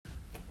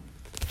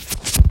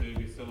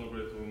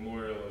celebrate the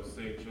memorial of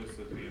St.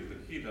 Josephine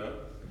Pecchie,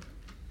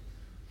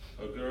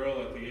 a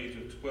girl at the age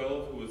of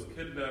 12 who was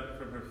kidnapped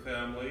from her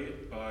family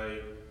by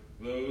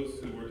those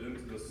who were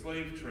into the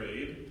slave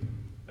trade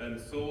and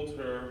sold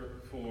her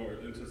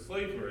into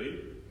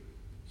slavery.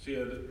 She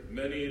had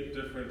many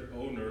different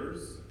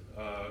owners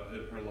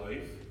in her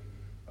life.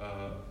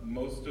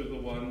 Most of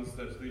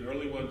the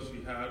early ones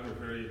she had were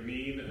very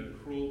mean and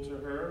cruel to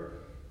her.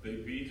 They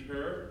beat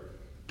her.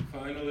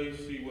 Finally,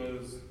 she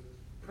was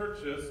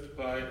purchased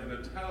by an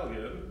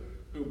Italian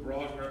who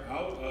brought her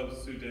out of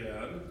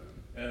Sudan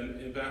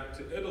and back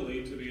to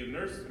Italy to be a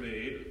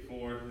nursemaid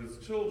for his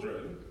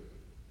children.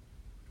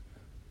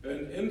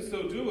 And in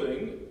so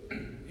doing,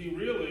 he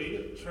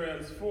really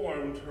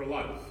transformed her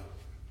life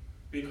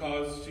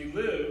because she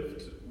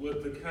lived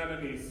with the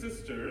Canonese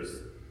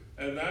sisters,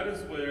 and that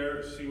is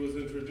where she was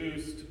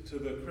introduced to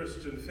the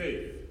Christian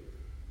faith,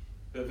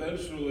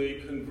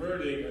 eventually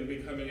converting and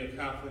becoming a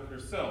Catholic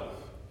herself.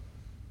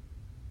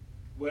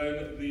 When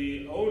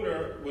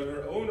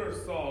her owner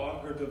saw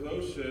her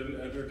devotion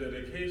and her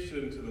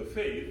dedication to the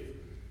faith,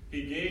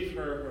 he gave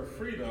her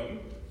freedom,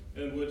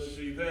 in which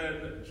she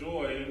then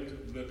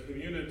joined the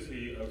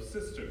community of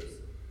sisters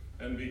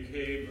and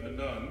became a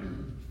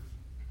nun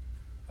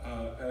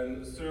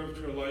and served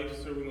her life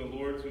serving the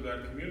Lord through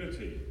that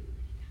community.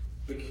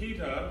 Pecchie,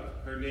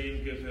 her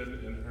name given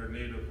in her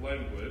native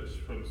language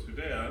from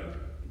Sudan,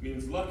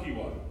 means lucky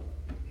one.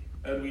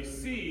 And we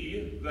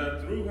see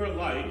that through her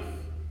life,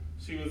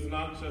 she was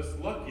not just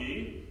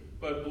lucky,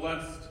 but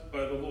blessed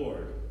by the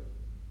Lord.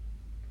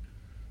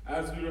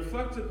 As we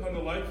reflect upon the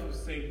life of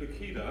St.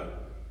 Pecchie,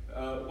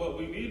 what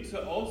we need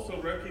to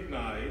also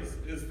recognize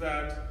is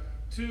that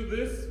to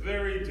this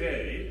very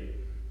day,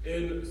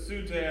 in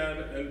Sudan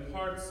and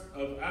parts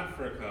of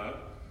Africa,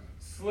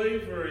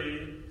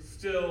 slavery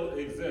still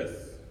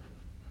exists.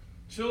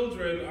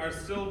 Children are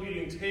still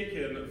being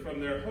taken from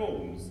their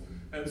homes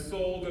and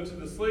sold into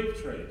the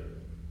slave trade.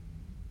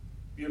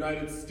 The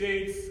United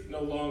States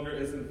no longer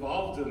is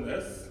involved in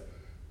this,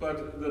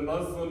 but the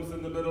Muslims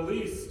in the Middle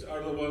East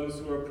are the ones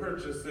who are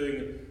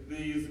purchasing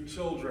these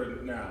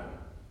children now.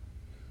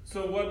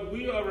 So what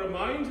we are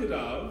reminded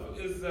of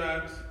is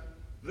that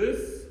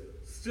this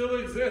still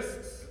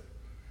exists,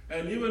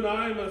 and you and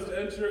I must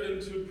enter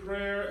into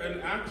prayer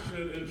and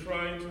action in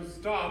trying to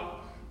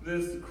stop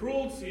this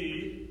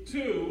cruelty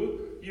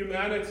to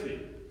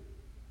humanity.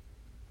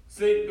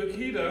 St.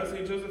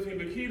 Josephine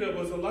Pecchie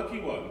was a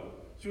lucky one.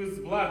 She was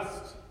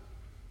blessed.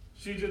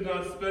 She did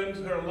not spend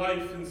her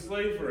life in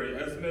slavery,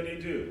 as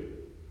many do.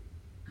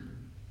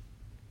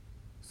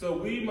 So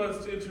we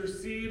must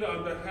intercede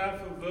on behalf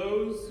of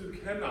those who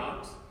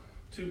cannot,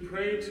 to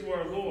pray to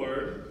our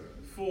Lord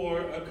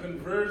for a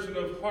conversion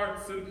of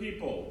hearts and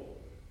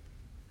people,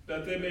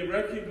 that they may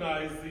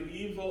recognize the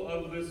evil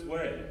of this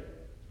way.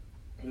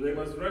 They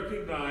must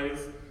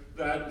recognize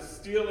that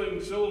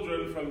stealing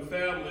children from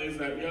families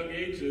at young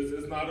ages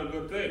is not a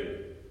good thing.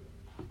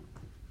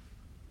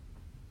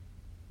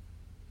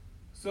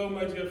 So,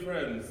 my dear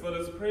friends, let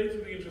us pray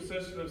through the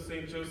intercession of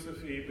St.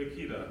 Josephine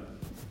Pecchie.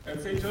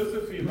 And St.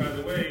 Josephine, by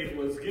the way,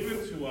 was given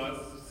to us,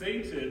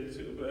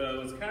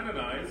 was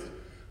canonized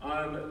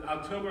on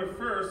October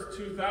 1st,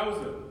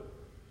 2000.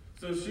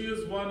 So she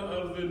is one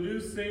of the new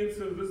saints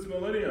of this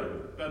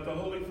millennium that the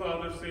Holy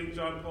Father, St.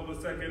 John Paul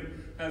II,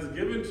 has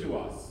given to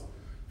us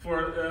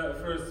for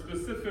a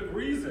specific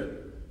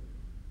reason.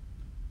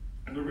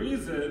 And the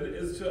reason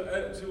is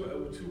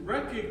to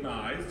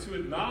recognize, to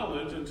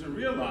acknowledge, and to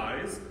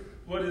realize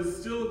what is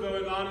still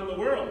going on in the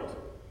world.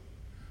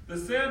 The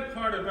sad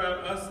part about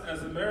us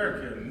as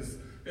Americans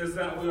is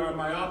that we are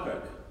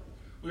myopic.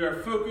 We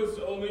are focused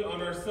only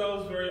on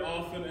ourselves very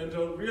often and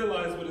don't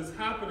realize what is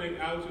happening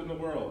out in the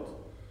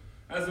world.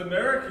 As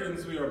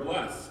Americans, we are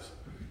blessed.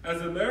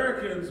 As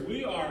Americans,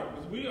 we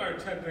are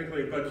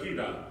technically Pecchie.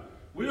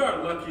 We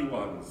are lucky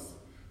ones.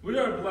 We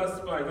are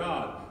blessed by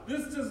God.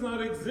 This does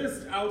not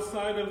exist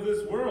outside of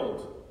this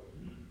world.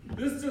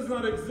 This does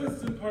not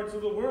exist in parts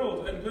of the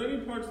world, and many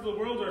parts of the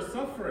world are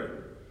suffering.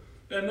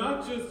 And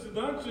not just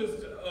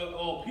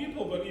all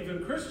people, but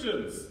even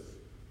Christians,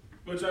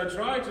 which I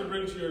try to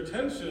bring to your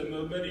attention,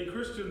 the many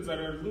Christians that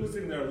are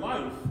losing their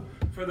life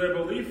for their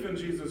belief in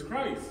Jesus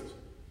Christ.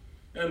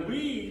 And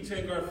we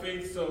take our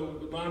faith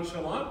so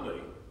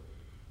nonchalantly.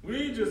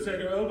 We just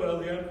take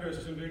I'm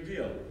Christian, big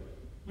deal.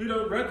 We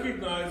don't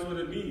recognize what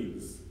it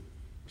means.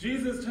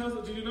 Jesus tells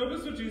us, did you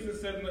notice what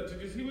Jesus said in that?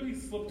 Did you see what he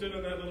slipped in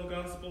that little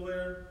gospel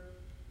there?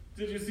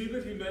 Did you see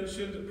that he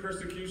mentioned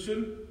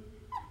persecution?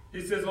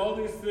 He says all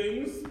these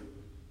things,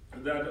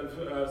 that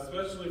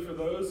especially for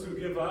those who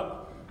give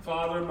up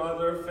father,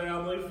 mother,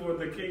 family for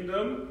the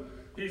kingdom,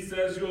 he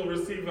says you will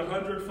receive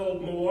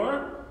 100-fold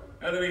more,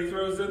 and then he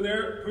throws in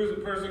there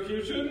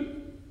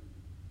persecution.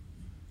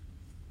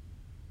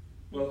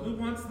 Well, who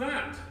wants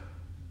that?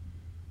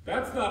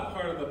 That's not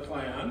part of the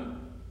plan.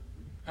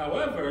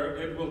 However,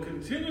 it will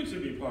continue to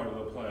be part of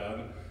the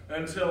plan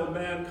until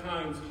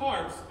mankind's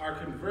hearts are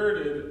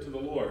converted to the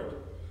Lord.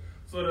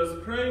 So let us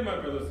pray, my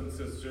brothers and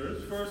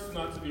sisters, first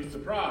not to be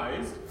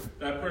surprised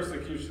that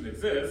persecution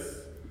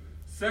exists.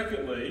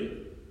 Secondly,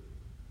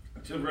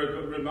 to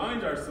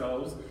remind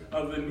ourselves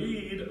of the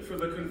need for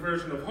the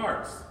conversion of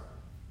hearts.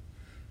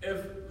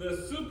 If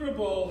the Super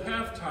Bowl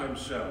halftime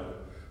show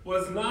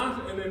was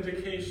not an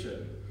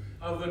indication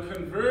of the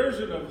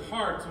conversion of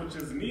hearts which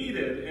is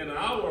needed in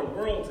our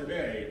world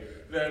today,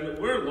 then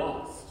we're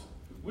lost.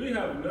 We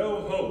have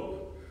no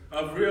hope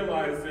of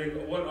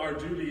realizing what our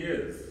duty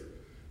is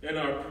in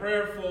our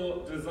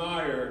prayerful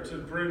desire to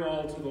bring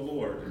all to the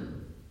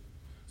Lord.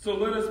 So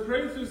let us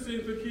pray through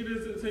St.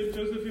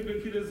 Josephine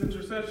Pecchie's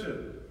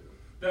intercession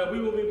that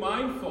we will be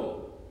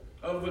mindful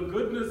of the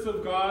goodness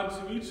of God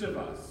to each of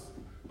us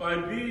by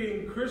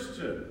being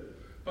Christian,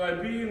 by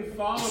being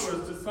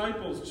followers,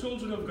 disciples,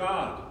 children of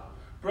God,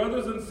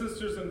 brothers and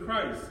sisters in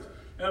Christ.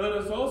 And let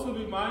us also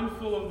be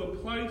mindful of the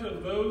plight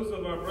of those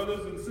of our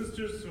brothers and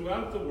sisters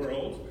throughout the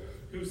world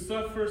who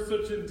suffer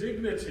such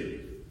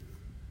indignity.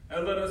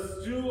 And let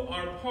us do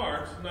our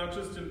part, not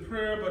just in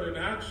prayer, but in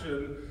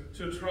action,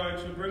 to try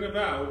to bring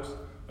about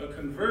a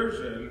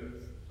conversion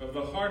of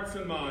the hearts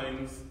and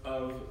minds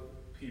of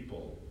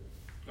people.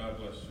 God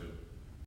bless you.